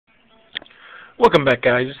Welcome back,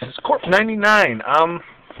 guys. This is Corp99.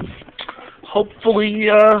 Hopefully,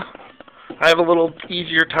 I have a little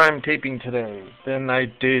easier time taping today than I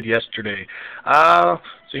did yesterday. So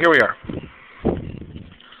here we are.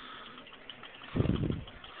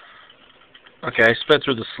 Okay, I sped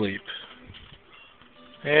through the sleep.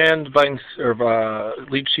 And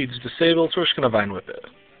leech seeds disabled, so we're just gonna vine whip it.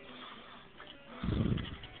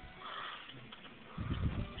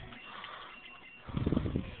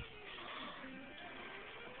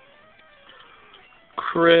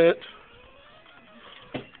 Crit.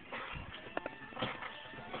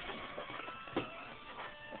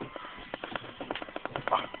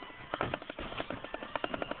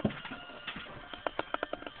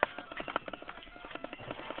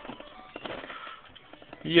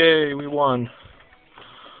 Yay, we won.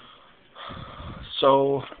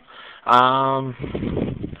 So,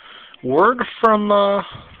 word from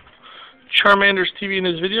Charmanderstv in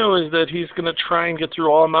his video is that he's going to try and get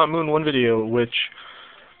through all Mount Moon one video, which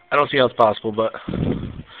I don't see how it's possible, but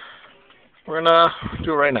we're going to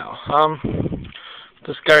do it right now.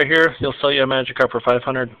 This guy here, he'll sell you a magic card for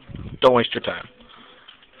 500. Don't waste your time.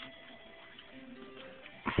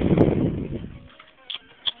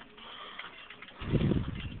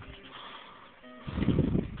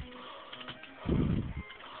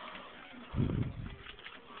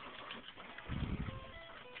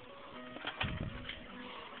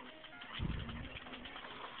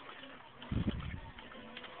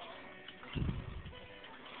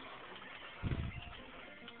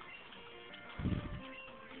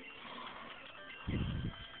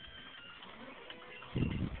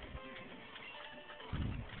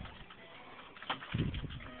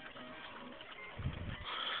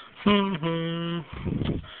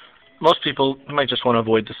 Most people might just want to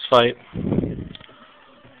avoid this fight.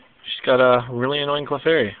 She's got a really annoying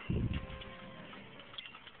Clefairy,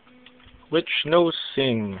 which knows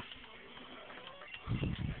Sing.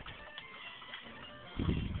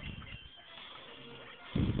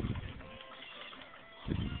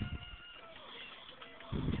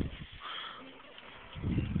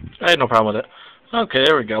 I had no problem with it. Okay,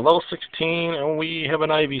 there we go. Level 16, and we have an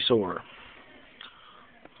Ivysaur.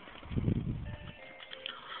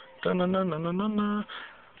 Da-na-na-na-na-na.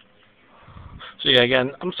 So yeah,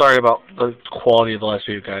 again, I'm sorry about the quality of the last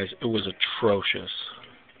video, guys. It was atrocious.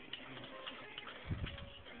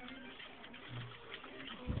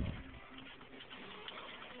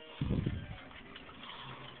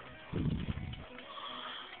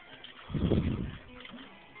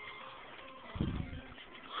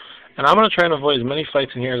 And I'm going to try and avoid as many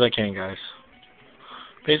fights in here as I can, guys.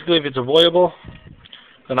 Basically, if it's avoidable,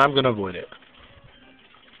 then I'm going to avoid it.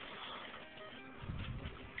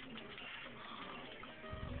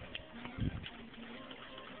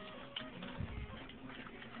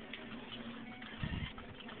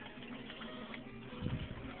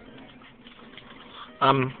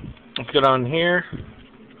 Let's go down here.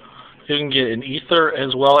 You can get an Ether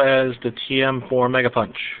as well as the TM for Mega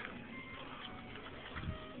Punch.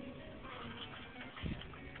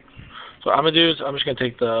 So what I'm going to do is I'm just going to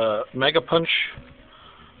take the Mega Punch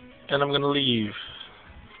and I'm going to leave.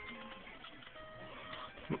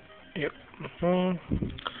 Yep.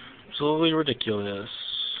 Absolutely ridiculous.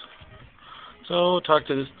 So talk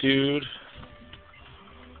to this dude.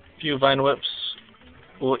 A few Vine Whips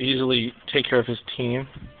will easily take care of his team.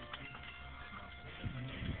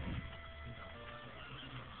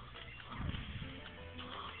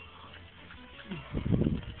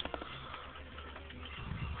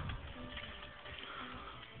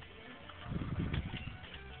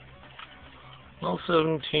 Level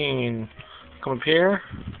 17. Come up here.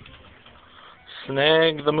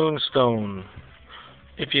 Snag the Moonstone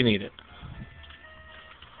if you need it.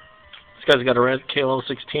 This guy's got a red K level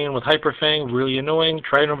 16 with Hyper Fang, really annoying.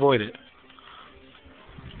 Try and avoid it.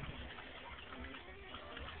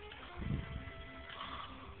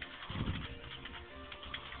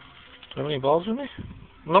 Do I have any balls with me?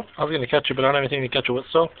 Nope, I was going to catch it, but I don't have anything to catch it with,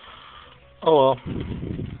 so oh well.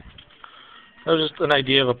 That was just an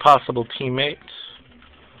idea of a possible teammate.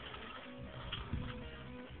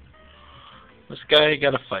 This guy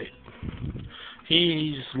got a fight.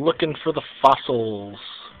 He's looking for the fossils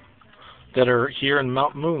that are here in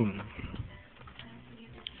Mount Moon.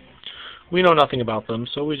 We know nothing about them,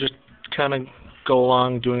 so we just kind of go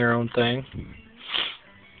along doing our own thing.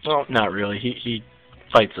 Well, not really. He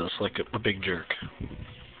fights us like a big jerk.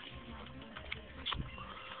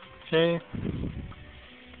 Okay.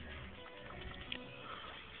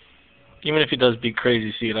 Even if he does beat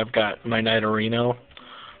Crazy Seed, I've got my Nidorino,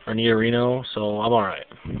 so I'm alright.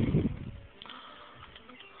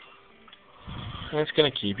 And it's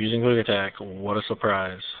going to keep using quick attack. What a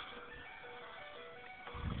surprise.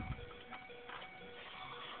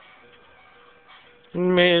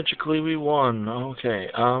 Magically we won. Okay,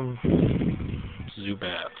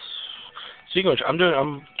 Zubats. Speaking of which, I'm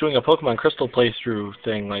doing a Pokemon Crystal playthrough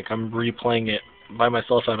thing. Like, I'm replaying it by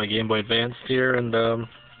myself on my Game Boy Advance here, and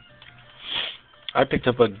I picked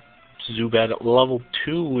up a Zubat at level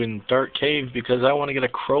 2 in Dark Cave because I want to get a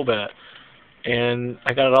Crobat. And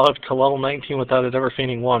I got it all up to level 19 without it ever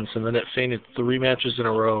fainting once, and then it fainted 3 matches in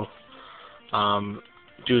a row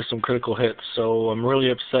due to some critical hits. So I'm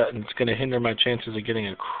really upset, and it's going to hinder my chances of getting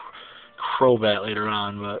a Crobat later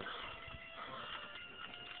on, but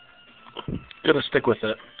gonna stick with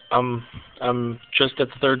it. I'm just at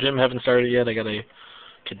the 3rd gym, haven't started yet. I got a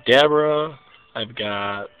Kadabra, I've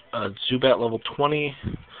got a Zubat level 20,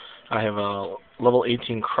 I have a level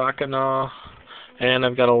 18 Croconaw, and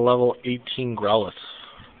I've got a level 18 Growlithe.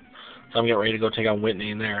 So I'm getting ready to go take on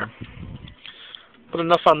Whitney in there. But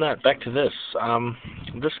enough on that, back to this.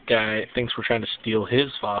 This guy thinks we're trying to steal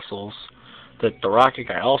his fossils that the Rocket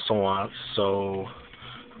guy also wants, so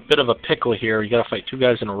bit of a pickle here. You gotta fight 2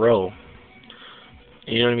 guys in a row.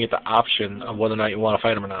 And you don't even get the option of whether or not you want to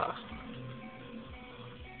fight him or not.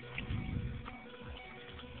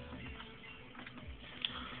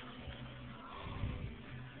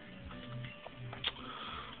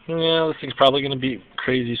 Yeah, this thing's probably going to beat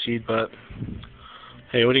Crazy Seed, but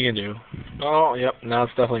hey, what are you going to do? Oh, yep, now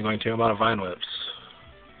it's definitely going to. I'm out of Vine Whips.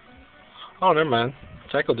 Oh, never mind.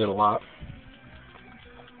 Tackle did a lot.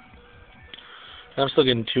 And I'm still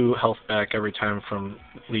getting 2 health back every time from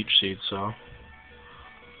Leech Seed, so.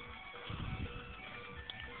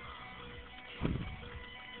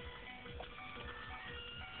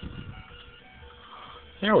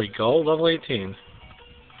 There we go, level 18.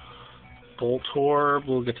 Voltorb,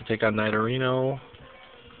 we'll get to take on Nidorino.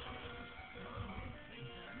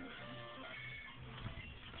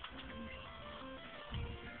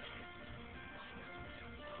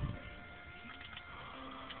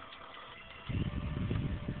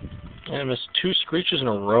 And I missed 2 Screeches in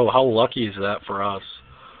a row. How lucky is that for us?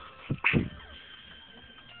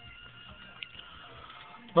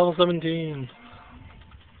 Level 17.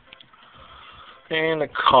 And a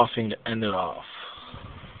coughing to end it off.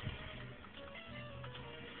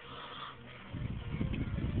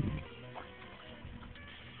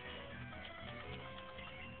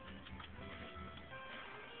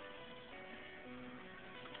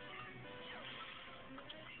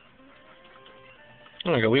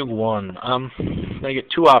 There we go, we won. I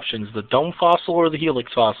get 2 options, the Dome Fossil or the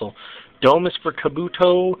Helix Fossil. Dome is for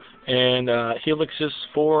Kabuto, and Helix is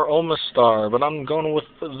for Omastar, but I'm going with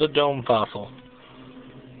the Dome Fossil.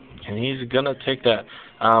 And he's gonna take that.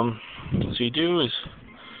 So you do is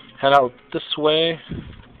head out this way.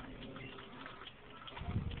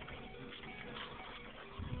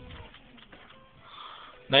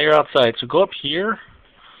 Now you're outside, so go up here.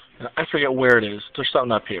 I forget where it is. There's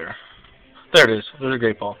something up here. There it is. There's a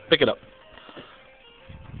great ball. Pick it up.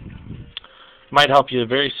 Might help you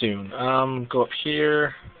very soon. Go up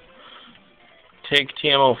here. Take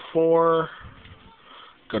TM04.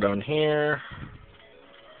 Go down here.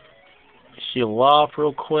 Heal up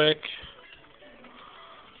real quick.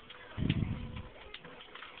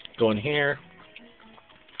 Go in here.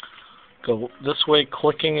 Go this way,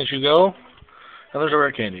 clicking as you go. And there's a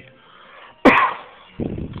rare candy.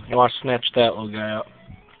 You want to snatch that little guy up.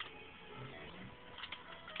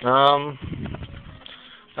 Now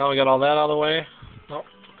we got all that out of the way. Oh.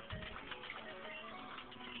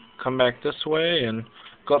 Come back this way and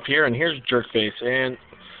go up here, and here's Jerkface. And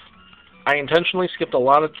I intentionally skipped a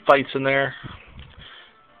lot of fights in there,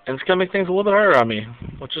 and it's gonna make things a little bit harder on me,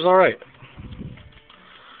 which is alright.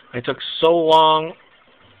 I took so long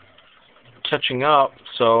catching up,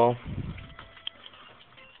 so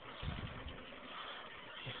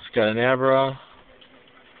it's got an Abra.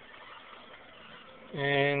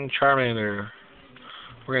 And Charmander.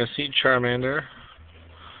 We're going to seed Charmander.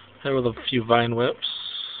 Hit with a few Vine Whips.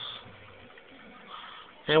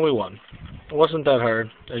 And we won. It wasn't that hard,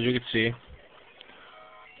 as you can see.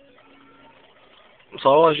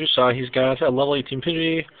 So, as you saw, he's got a level 18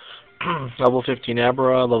 Pidgey, level 15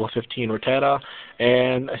 Abra, level 15 Rattata,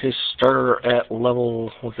 and his starter at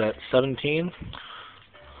level, what's that, 17?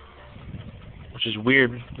 Which is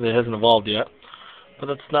weird that it hasn't evolved yet. But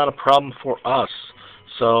that's not a problem for us.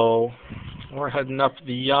 So we're heading up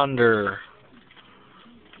the yonder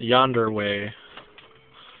way,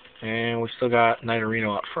 and we still got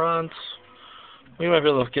Nidorino out front. We might be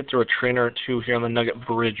able to get through a trainer or 2 here on the Nugget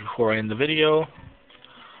Bridge before I end the video.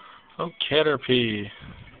 Oh, Caterpie.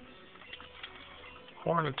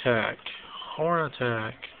 Horn attack. Horn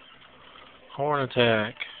attack. Horn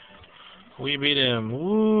attack. We beat him.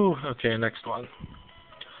 Woo! Okay, next one.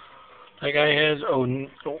 That guy has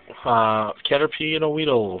Caterpie and a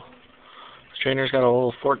Weedle. This trainer's got a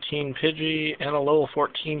level 14 Pidgey and a level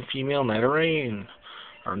 14 female Nidoran.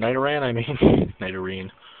 Or Nidoran, I mean.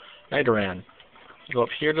 Nidoran. Go up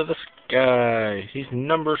here to this guy. He's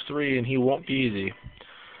number 3 and he won't be easy.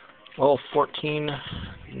 Level 14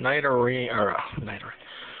 Nidoran.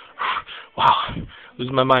 Wow,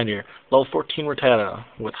 losing my mind here. Level 14 Rattata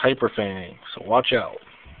with Hyper Fang, so watch out.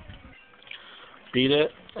 Beat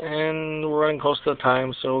it, and we're running close to the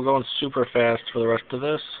time, so we're going super fast for the rest of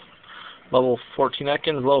this. Level 14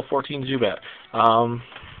 Ekans, level 14 Zubat.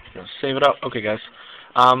 Save it up. Okay, guys.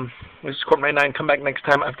 This is Corp99. Come back next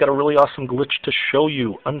time. I've got a really awesome glitch to show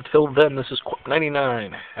you. Until then, this is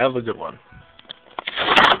Corp99. Have a good one.